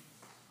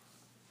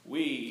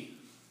we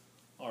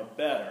are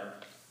better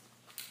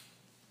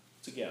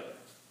together.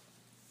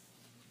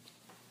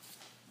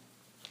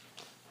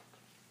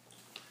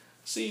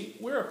 See,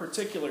 we're a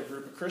particular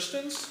group of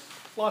Christians.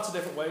 Lots of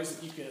different ways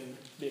that you can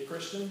be a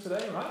Christian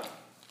today, right?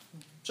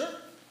 Sure.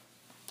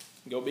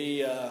 Go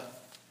be a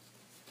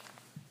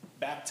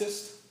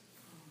Baptist,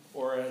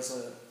 or I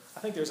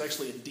think there's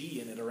actually a D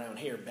in it around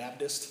here,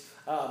 Baptist.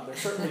 There's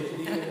certainly a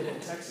D in it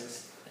in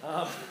Texas.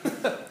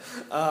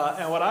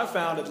 And what I've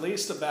found, at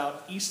least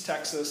about East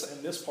Texas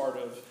and this part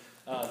of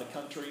the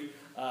country,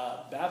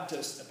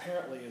 Baptist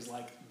apparently is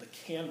like the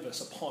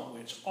canvas upon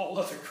which all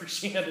other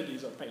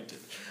Christianities are painted.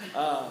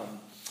 So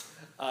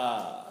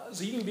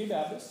you can be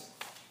Baptist.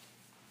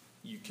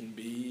 You can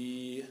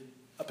be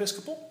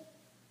Episcopal.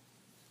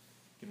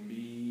 You can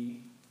be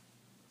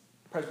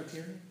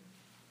Presbyterian.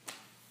 You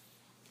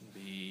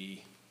can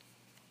be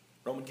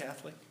Roman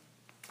Catholic.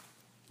 You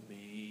can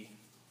be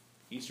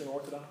Eastern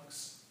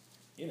Orthodox.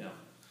 You know,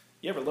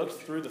 you ever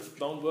looked through the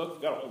phone book?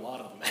 We've got a whole lot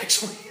of them,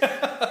 actually.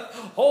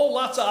 Whole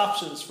lots of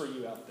options for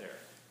you out there.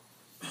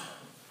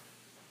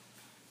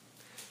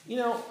 You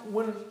know,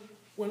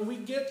 when we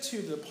get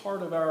to the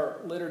part of our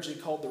liturgy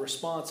called the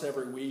response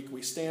every week,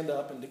 we stand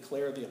up and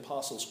declare the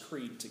Apostles'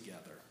 Creed together.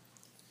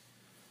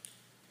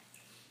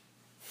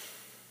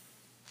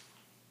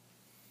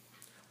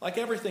 Like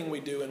everything we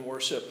do in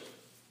worship,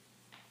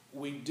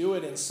 we do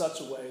it in such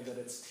a way that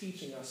it's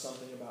teaching us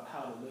something about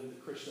how to live the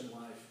Christian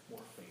life more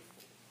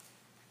faithfully.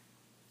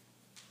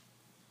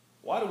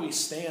 Why do we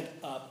stand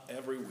up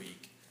every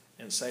week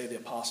and say the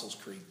Apostles'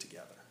 Creed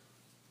together?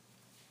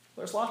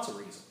 There's lots of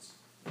reasons.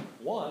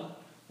 One,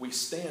 we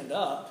stand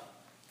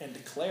up and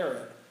declare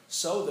it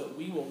so that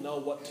we will know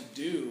what to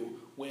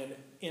do when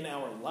in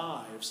our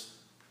lives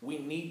we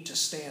need to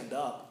stand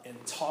up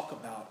and talk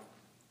about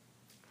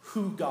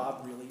who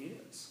God really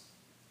is.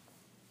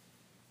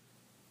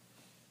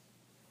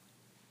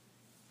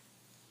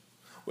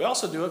 We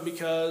also do it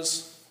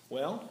because,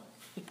 well,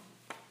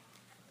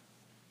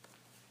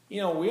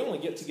 we only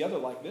get together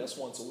like this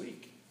once a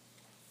week.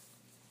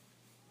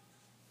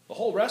 The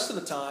whole rest of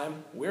the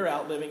time, we're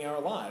out living our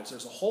lives.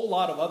 There's a whole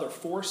lot of other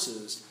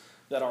forces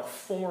that are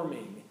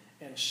forming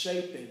and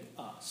shaping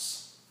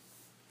us.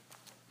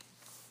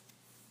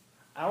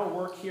 Our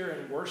work here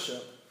in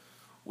worship,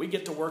 we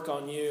get to work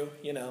on you,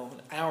 an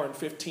hour and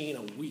 15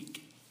 a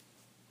week.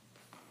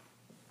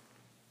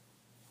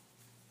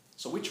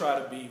 So we try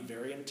to be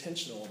very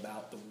intentional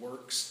about the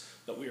works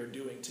that we are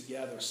doing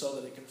together so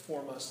that it can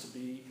form us to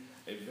be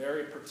a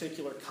very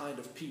particular kind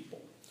of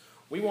people.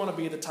 We want to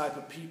be the type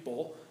of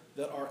people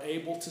that are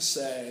able to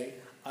say,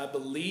 I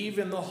believe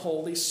in the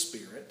Holy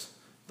Spirit,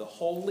 the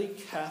Holy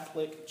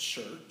Catholic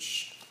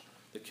Church,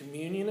 the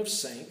communion of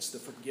saints, the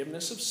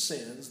forgiveness of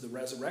sins, the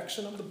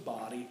resurrection of the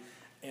body,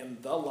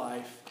 and the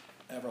life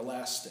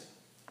everlasting.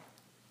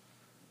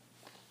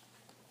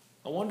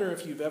 I wonder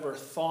if you've ever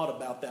thought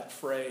about that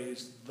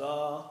phrase,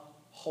 the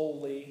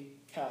Holy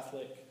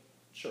Catholic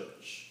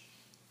Church.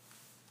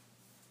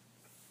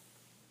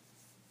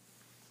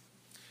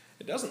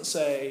 It doesn't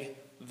say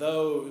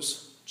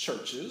those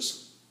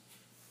churches.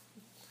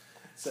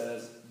 It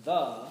says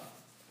the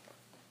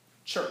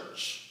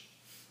church.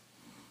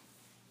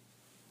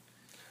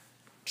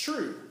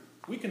 True,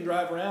 we can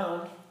drive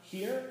around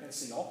here and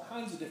see all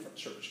kinds of different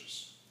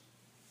churches.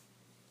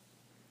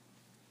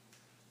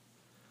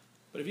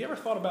 But have you ever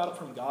thought about it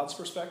from God's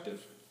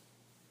perspective?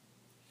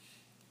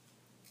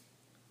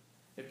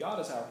 If God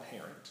is our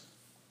parent,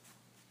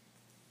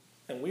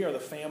 and we are the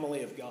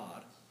family of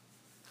God,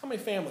 how many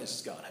families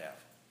does God have?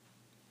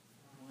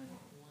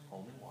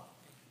 Only one.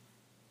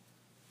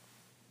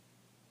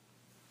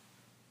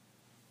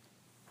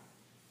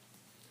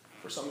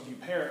 For some of you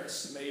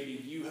parents,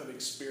 maybe you have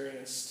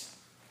experienced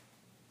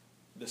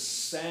the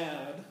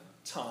sad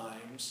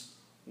times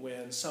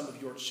when some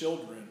of your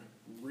children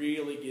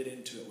really get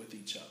into it with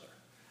each other.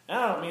 And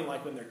I don't mean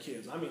like when they're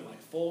kids. I mean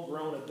like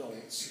full-grown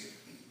adults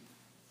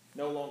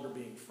no longer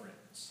being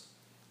friends,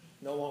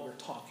 no longer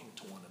talking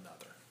to one another.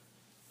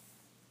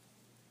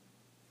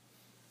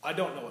 I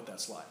don't know what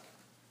that's like,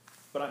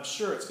 but I'm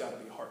sure it's got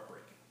to be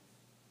heartbreaking.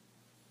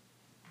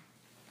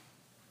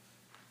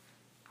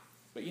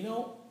 But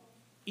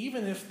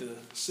even if the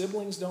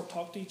siblings don't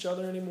talk to each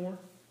other anymore,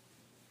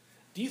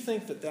 do you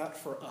think that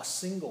for a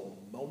single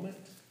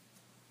moment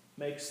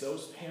makes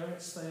those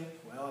parents think,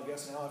 well, I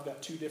guess now I've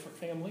got two different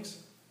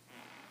families?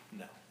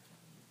 No.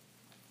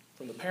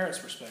 From the parents'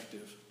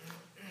 perspective,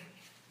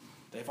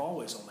 they've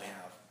always only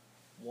have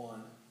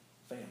one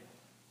family.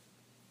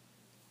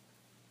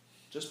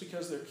 Just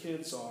because their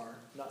kids are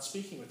not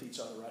speaking with each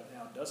other right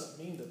now doesn't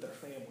mean that their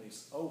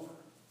family's over.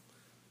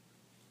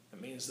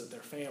 It means that their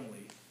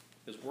family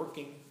is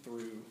working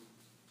through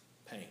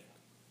pain.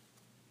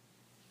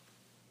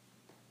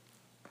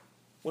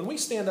 When we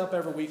stand up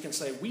every week and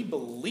say, we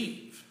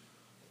believe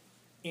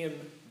in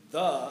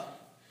the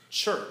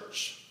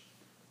church,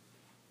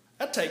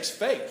 that takes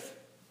faith.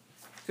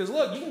 Because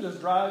look, you can just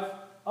drive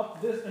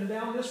up this and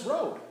down this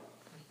road.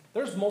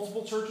 There's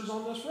multiple churches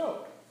on this road.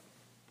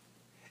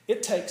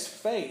 It takes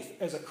faith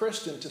as a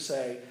Christian to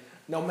say,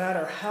 no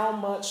matter how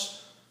much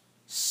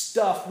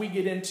stuff we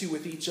get into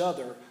with each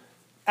other,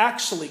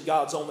 actually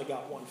God's only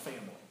got one family.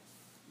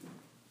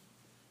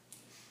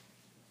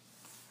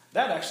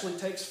 That actually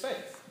takes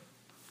faith.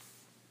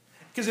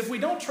 Because if we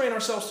don't train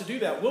ourselves to do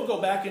that, we'll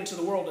go back into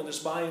the world and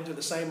just buy into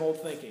the same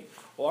old thinking.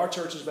 Well, our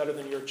church is better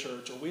than your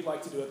church, or we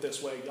like to do it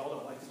this way, y'all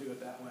don't like to do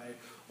it that way.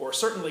 Or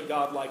certainly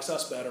God likes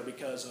us better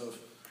because of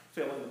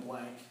fill in the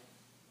blank.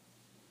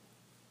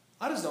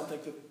 I just don't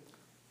think that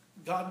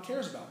God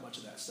cares about much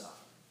of that stuff.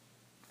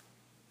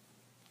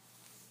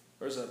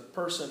 There's a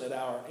person at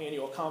our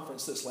annual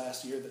conference this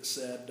last year that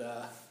said,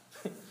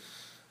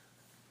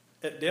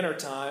 at dinner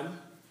time,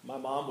 my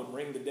mom would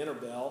ring the dinner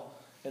bell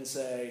and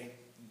say,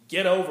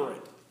 "Get over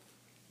it.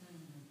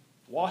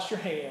 Wash your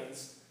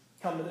hands,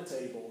 come to the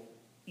table,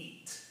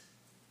 eat."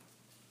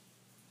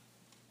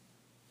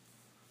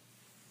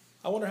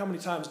 I wonder how many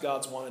times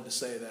God's wanted to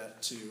say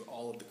that to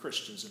all of the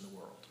Christians in the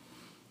world.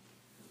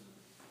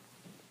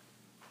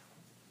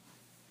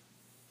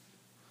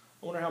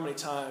 I wonder how many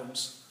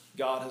times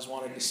God has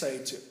wanted to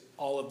say to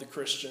all of the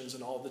Christians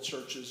and all of the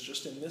churches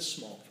just in this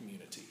small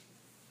community,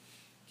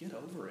 get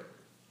over it.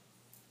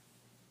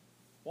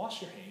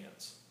 Wash your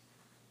hands.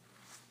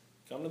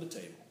 Come to the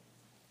table.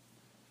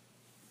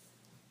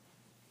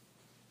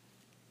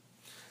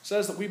 It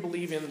says that we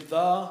believe in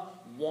the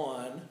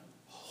one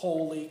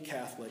holy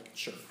Catholic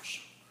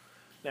Church.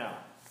 Now,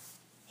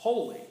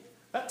 holy,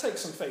 that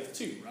takes some faith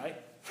too, right?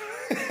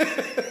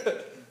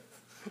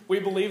 We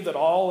believe that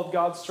all of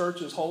God's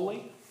church is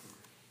holy.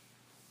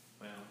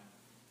 Well,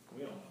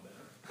 we don't know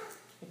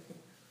better.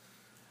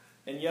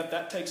 And yet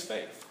that takes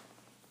faith.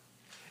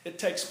 It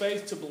takes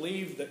faith to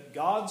believe that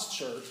God's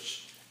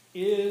church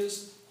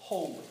is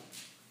holy.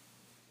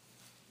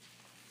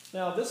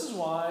 Now, this is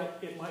why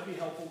it might be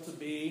helpful to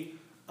be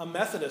a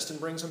Methodist and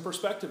bring some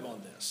perspective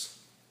on this.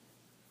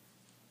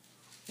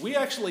 We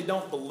actually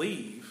don't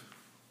believe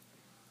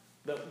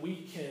that we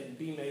can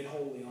be made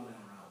holy on our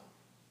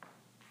own.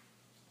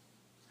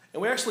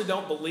 And we actually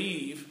don't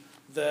believe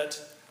that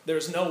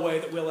there's no way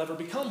that we'll ever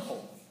become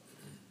holy.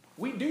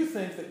 We do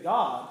think that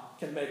God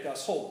can make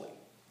us holy.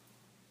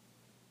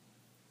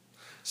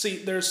 See,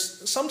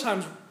 there's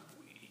sometimes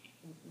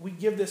we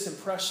give this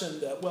impression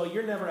that, well,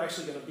 you're never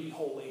actually going to be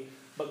holy,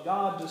 but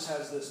God just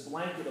has this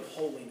blanket of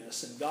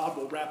holiness, and God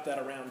will wrap that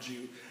around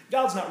you.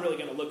 God's not really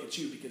going to look at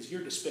you because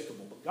you're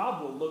despicable, but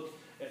God will look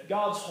at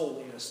God's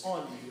holiness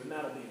on you, and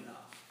that'll be enough.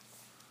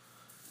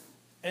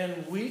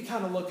 And we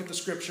kind of look at the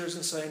scriptures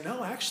and say,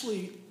 no,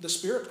 actually, the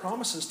Spirit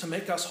promises to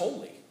make us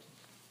holy.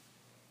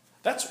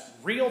 That's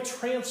real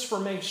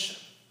transformation.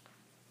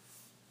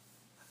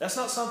 That's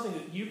not something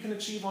that you can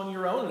achieve on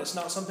your own, and it's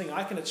not something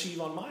I can achieve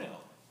on my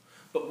own.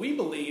 But we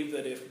believe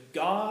that if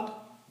God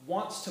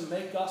wants to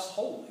make us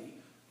holy,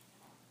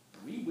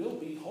 we will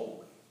be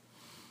holy.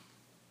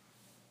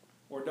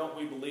 Or don't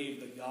we believe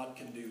that God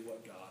can do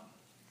what God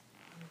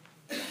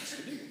wants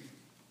to do?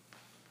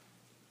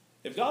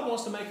 If God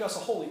wants to make us a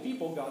holy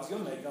people, God's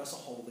going to make us a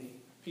holy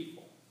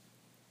people.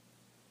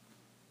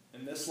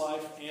 In this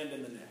life and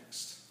in the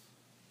next.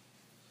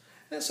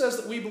 And it says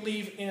that we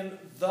believe in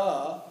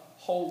the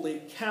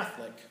Holy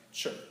Catholic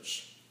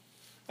Church.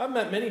 I've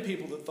met many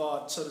people that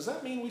thought, so does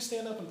that mean we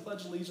stand up and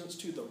pledge allegiance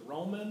to the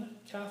Roman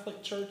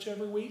Catholic Church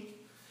every week?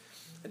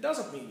 It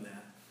doesn't mean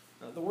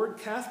that. The word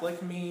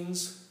Catholic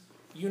means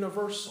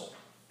universal.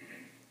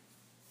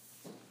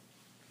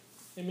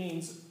 It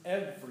means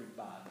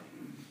everybody.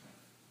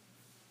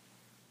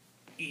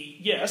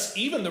 Yes,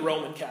 even the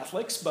Roman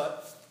Catholics,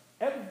 but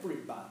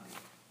everybody.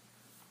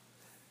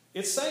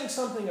 It's saying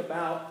something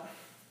about,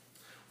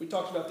 we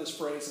talked about this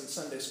phrase in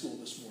Sunday school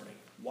this morning,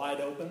 wide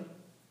open.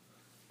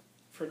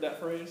 Heard that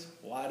phrase?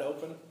 Wide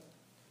open. It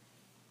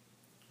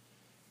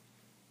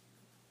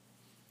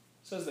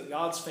says that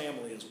God's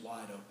family is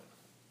wide open.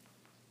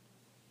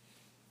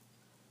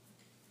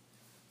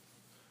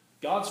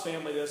 God's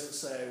family doesn't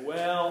say,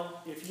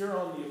 well, if you're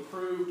on the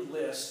approved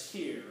list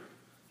here,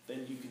 then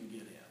you can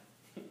get in.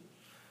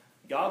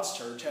 God's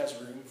church has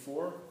room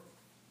for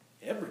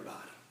everybody.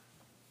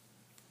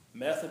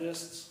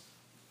 Methodists,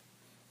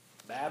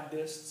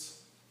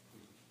 Baptists,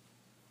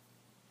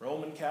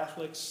 Roman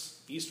Catholics,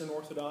 Eastern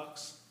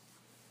Orthodox.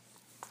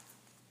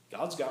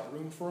 God's got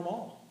room for them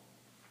all.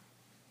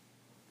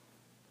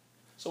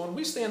 So when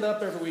we stand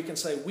up every week and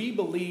say, we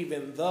believe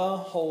in the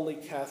Holy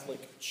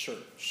Catholic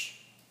Church,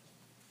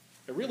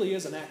 it really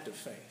is an act of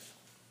faith.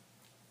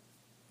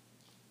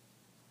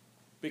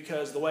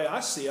 Because the way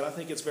I see it, I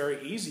think it's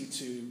very easy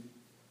to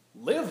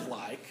live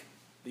like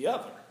the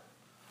other.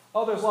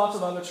 Oh, there's lots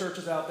of other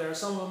churches out there.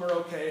 Some of them are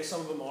okay,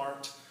 some of them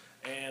aren't.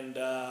 And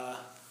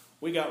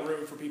we got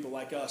room for people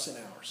like us in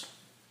ours.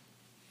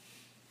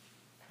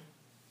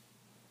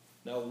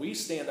 No, we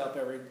stand up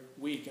every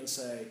week and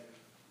say,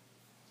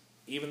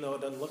 even though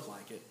it doesn't look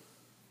like it,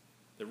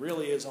 there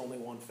really is only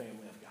one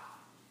family of God.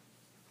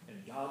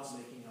 And God's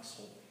making us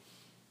holy.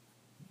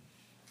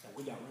 And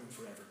we got room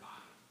for everybody.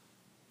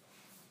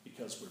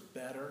 Because we're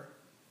better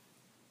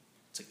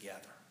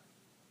together.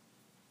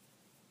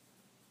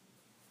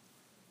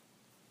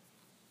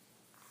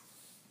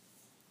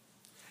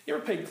 You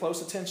ever paid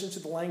close attention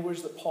to the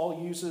language that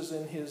Paul uses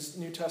in his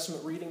New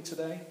Testament reading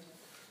today?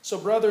 So,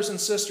 brothers and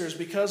sisters,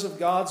 because of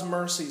God's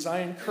mercies, I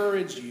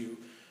encourage you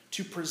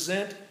to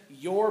present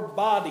your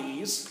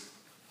bodies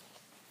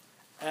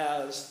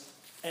as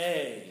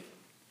a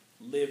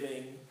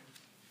living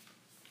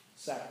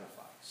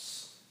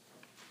sacrifice.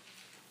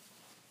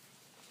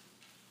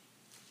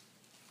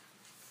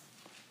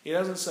 He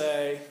doesn't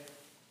say,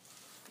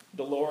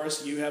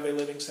 Dolores, you have a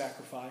living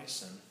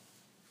sacrifice, and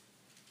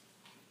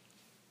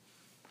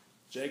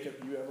Jacob,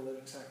 you have a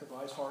living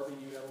sacrifice. Harvey,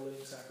 you have a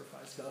living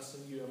sacrifice.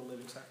 Dustin, you have a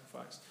living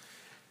sacrifice.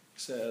 He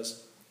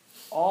says,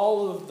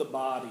 all of the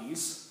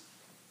bodies,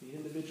 the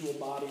individual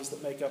bodies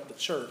that make up the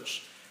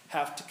church,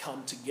 have to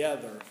come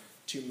together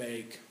to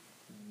make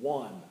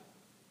one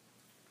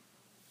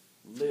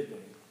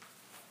living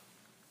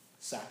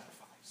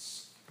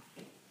sacrifice.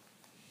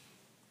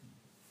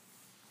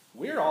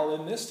 We're all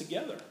in this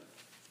together.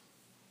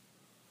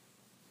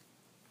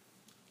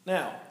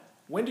 Now,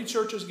 when do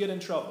churches get in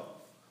trouble?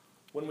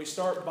 When we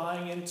start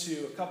buying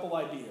into a couple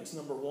ideas.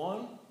 Number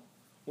one,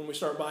 when we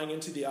start buying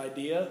into the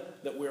idea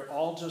that we're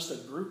all just a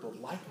group of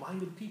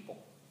like-minded people.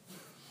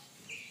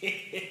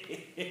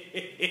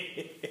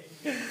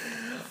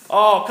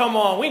 Oh, come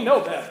on, we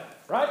know better,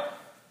 right?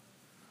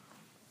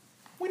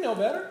 We know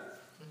better.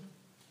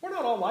 We're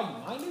not all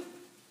like-minded.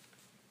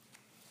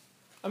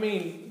 I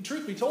mean,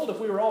 truth be told,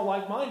 if we were all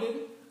like-minded,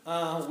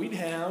 we'd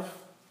have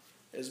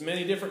as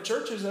many different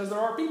churches as there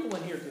are people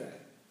in here today.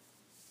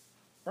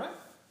 Right?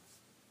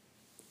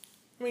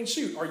 I mean,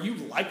 shoot, are you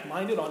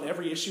like-minded on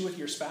every issue with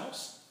your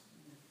spouse?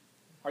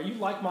 Are you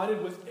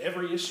like-minded with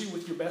every issue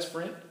with your best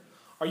friend?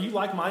 Are you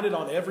like-minded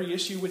on every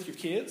issue with your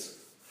kids?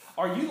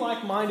 Are you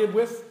like-minded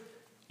with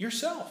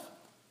yourself?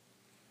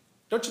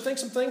 Don't you think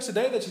some things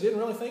today that you didn't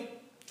really think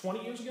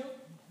 20 years ago?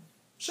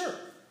 Sure.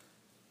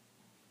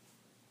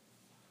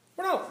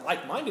 We're not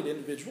like-minded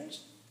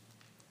individuals.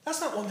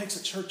 That's not what makes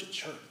a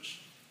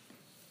church.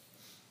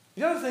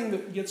 The other thing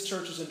that gets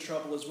churches in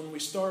trouble is when we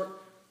start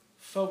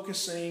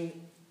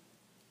focusing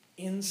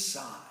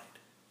inside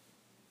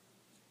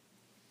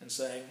and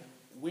saying,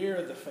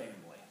 we're the family.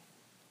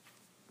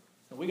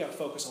 And we got to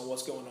focus on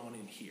what's going on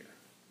in here.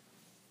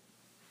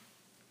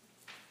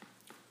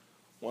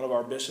 One of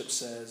our bishops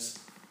says,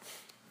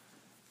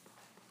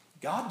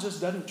 God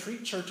just doesn't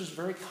treat churches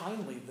very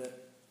kindly that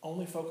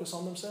only focus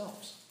on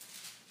themselves.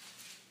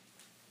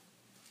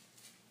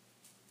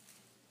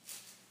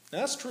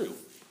 Now, that's true.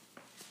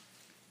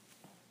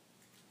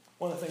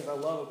 One of the things I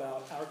love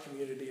about our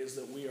community is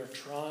that we are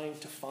trying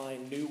to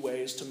find new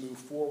ways to move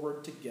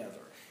forward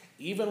together.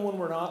 Even when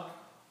we're not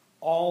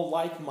all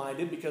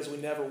like-minded, because we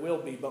never will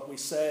be, but we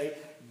say,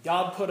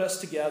 God put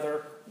us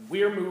together,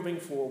 we're moving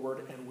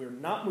forward, and we're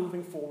not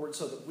moving forward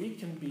so that we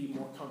can be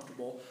more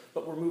comfortable,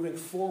 but we're moving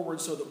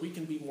forward so that we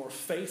can be more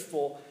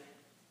faithful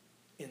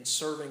in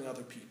serving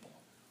other people.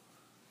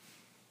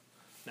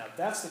 Now,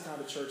 that's the kind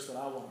of church that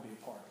I want to be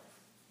a part of.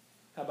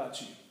 How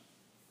about you?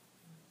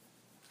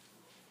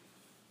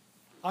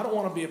 I don't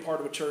want to be a part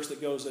of a church that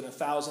goes in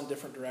 1,000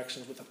 different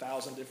directions with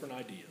 1,000 different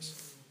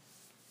ideas.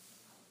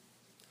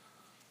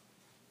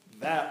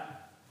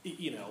 That,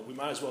 we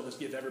might as well just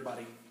give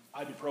everybody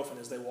ibuprofen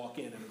as they walk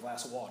in and a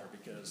glass of water,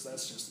 because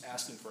that's just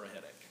asking for a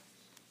headache.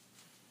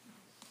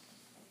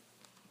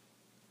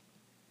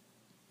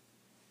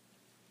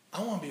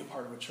 I want to be a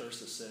part of a church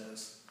that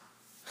says,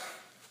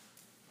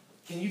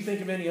 can you think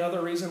of any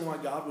other reason why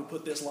God would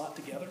put this lot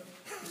together?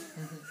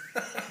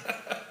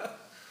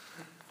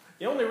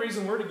 The only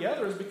reason we're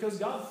together is because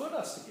God put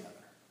us together.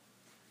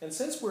 And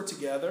since we're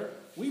together,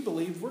 we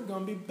believe we're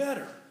going to be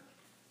better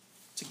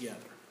together.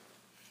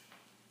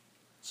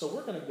 So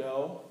we're going to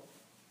go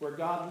where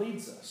God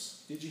leads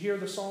us. Did you hear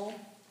the song?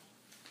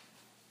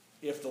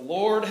 If the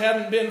Lord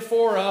hadn't been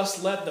for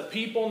us, let the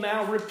people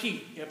now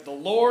repeat. If the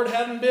Lord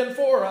hadn't been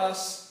for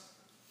us,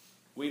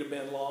 we'd have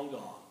been long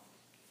gone.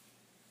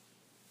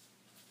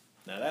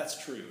 Now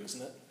that's true,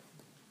 isn't it?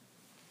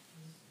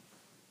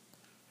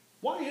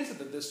 Why is it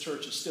that this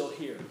church is still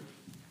here?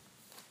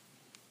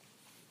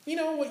 You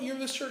know what year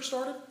this church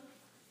started?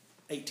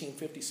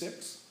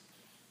 1856.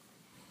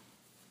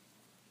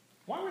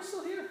 Why are we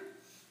still here?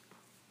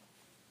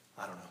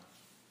 I don't know.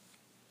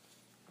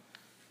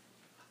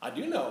 I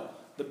do know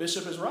the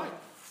bishop is right.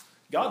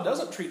 God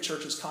doesn't treat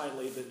churches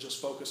kindly that just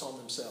focus on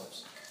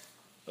themselves.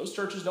 Those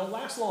churches don't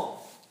last long.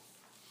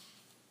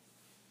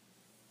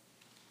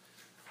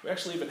 We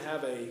actually even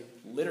have a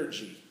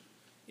liturgy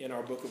in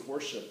our book of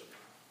worship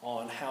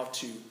on how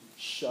to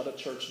shut a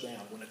church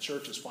down. When a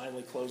church is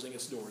finally closing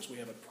its doors, we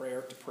have a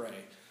prayer to pray.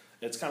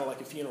 It's kind of like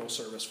a funeral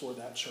service for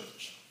that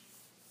church.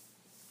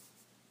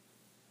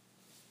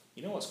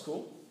 You know what's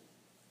cool?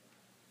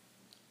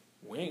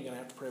 We ain't going to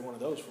have to pray one of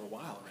those for a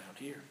while around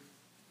here.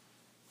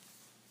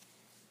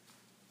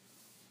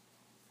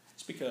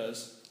 It's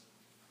because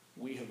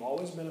we have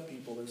always been a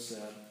people that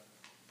said,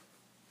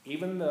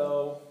 even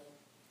though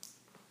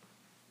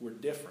we're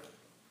different,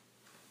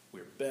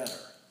 we're better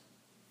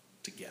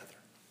together.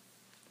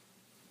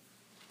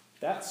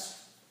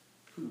 That's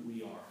who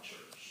we are,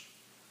 church.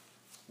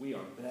 We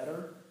are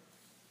better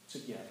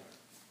together.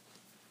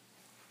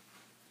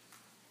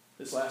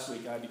 This last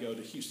week, I had to go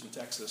to Houston,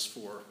 Texas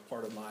for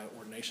part of my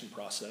ordination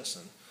process,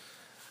 and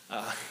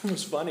it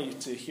was funny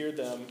to hear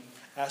them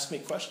ask me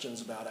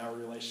questions about our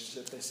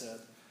relationship. They said,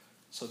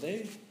 so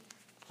they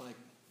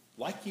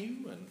like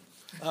you and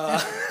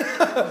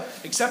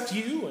accept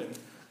you,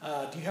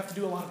 and do you have to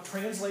do a lot of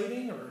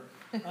translating? Or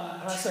and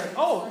I said,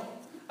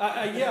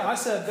 yeah. I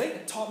said, they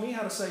taught me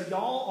how to say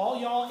y'all, all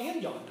y'all,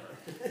 and yonder.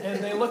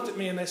 And they looked at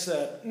me and they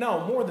said,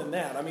 no, more than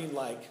that. I mean,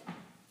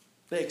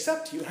 they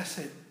accept you. And I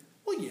said,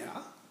 well,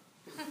 yeah.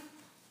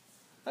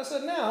 I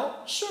said, now,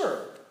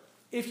 sure.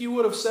 If you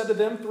would have said to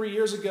them 3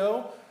 years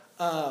ago,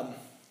 can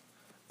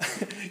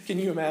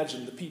you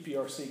imagine the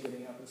PPRC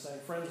getting up and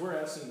saying, friends, we're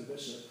asking the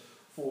bishop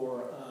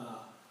for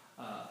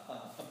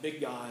a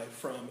big guy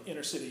from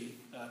inner city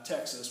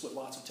Texas with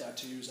lots of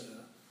tattoos and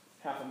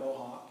half a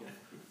mohawk and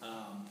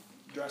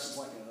dresses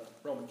like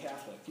a Roman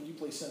Catholic. Can you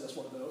please send us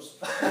one of those?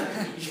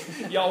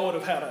 Y'all would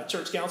have had a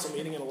church council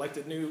meeting and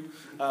elected new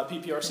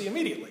PPRC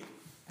immediately.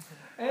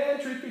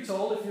 And truth be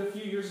told, if a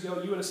few years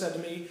ago you would have said to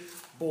me,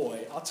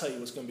 boy, I'll tell you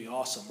what's going to be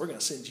awesome. We're going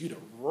to send you to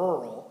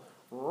rural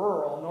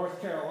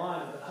North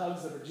Carolina that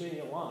hugs the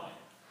Virginia line.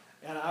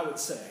 And I would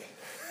say,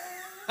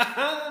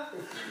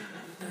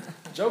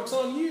 joke's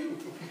on you.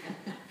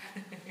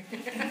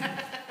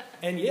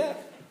 And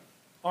yet,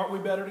 aren't we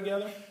better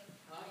together?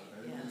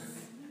 Yes.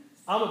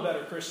 I'm a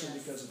better Christian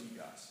because of you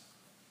guys.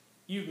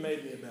 You've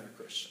made me a better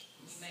Christian.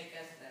 You make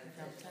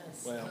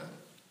us better. Well,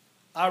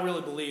 I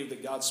really believe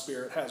that God's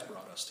Spirit has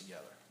brought us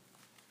together.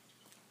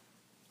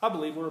 I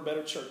believe we're a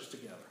better church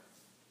together.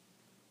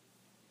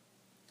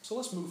 So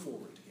let's move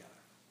forward together.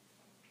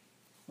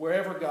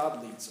 Wherever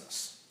God leads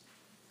us.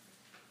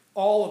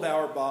 All of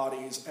our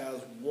bodies as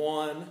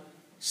one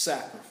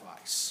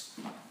sacrifice.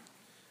 It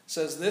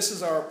says this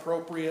is our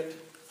appropriate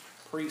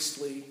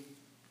priestly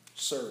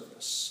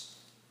service.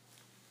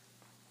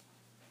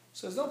 It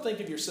says don't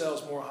think of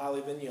yourselves more highly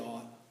than you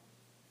ought.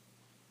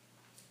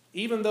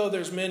 Even though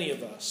there's many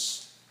of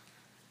us,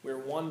 we're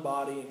one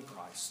body in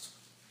Christ.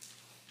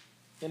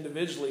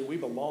 Individually, we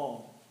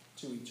belong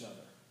to each other.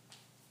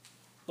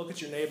 Look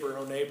at your neighbor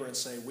and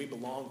say, we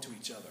belong to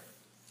each other.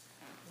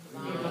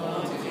 We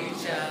belong to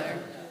each other.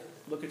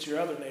 Look at your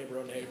other neighbor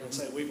and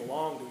say, we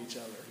belong to each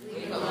other.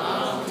 We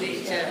belong to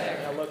each other.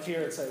 Now look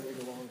here and say, we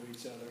belong to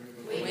each other.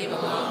 We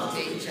belong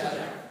to each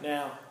other.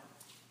 Now,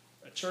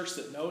 a church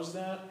that knows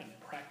that and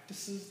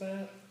practices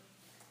that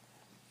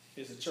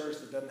is a church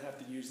that doesn't have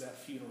to use that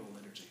funeral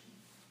liturgy.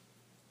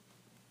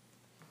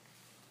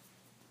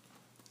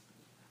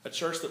 A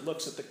church that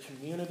looks at the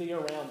community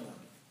around them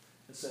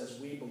and says,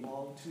 we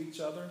belong to each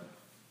other,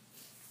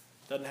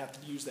 doesn't have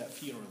to use that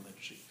funeral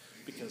liturgy.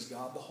 Because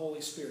God, the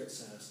Holy Spirit,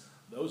 says,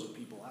 those are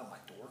people I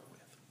like to work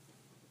with.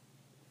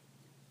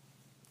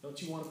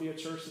 Don't you want to be a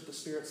church that the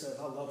Spirit says,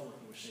 I love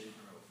working with Shady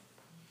Grove.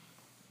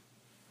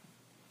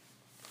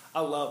 I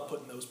love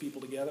putting those people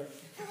together.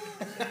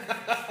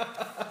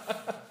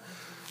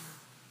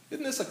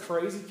 Isn't this a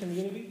crazy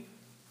community?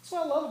 That's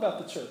what I love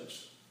about the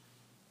church.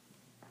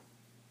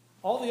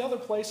 All the other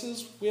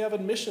places, we have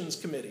admissions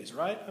committees,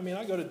 right? I mean,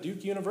 I go to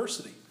Duke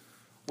University.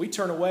 We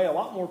turn away a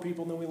lot more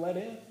people than we let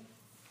in.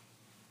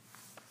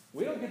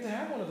 We don't get to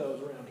have one of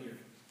those around here.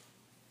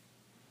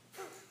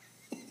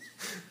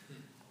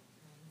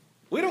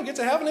 We don't get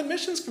to have an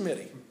admissions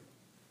committee.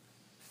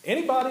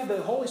 Anybody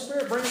the Holy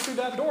Spirit brings through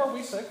that door,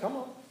 we say, come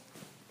on.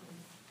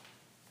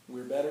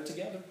 We're better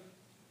together.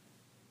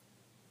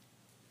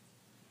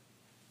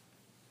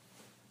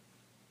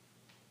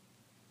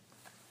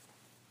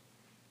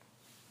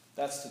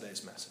 That's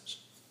today's message.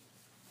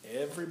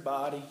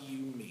 Everybody you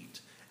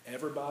meet,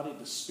 everybody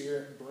the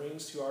Spirit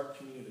brings to our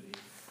community,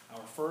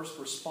 our first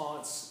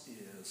response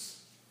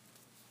is,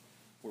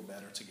 we're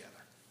better together.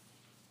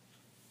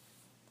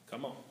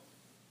 Come on.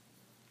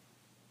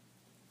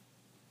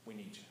 We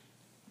need you.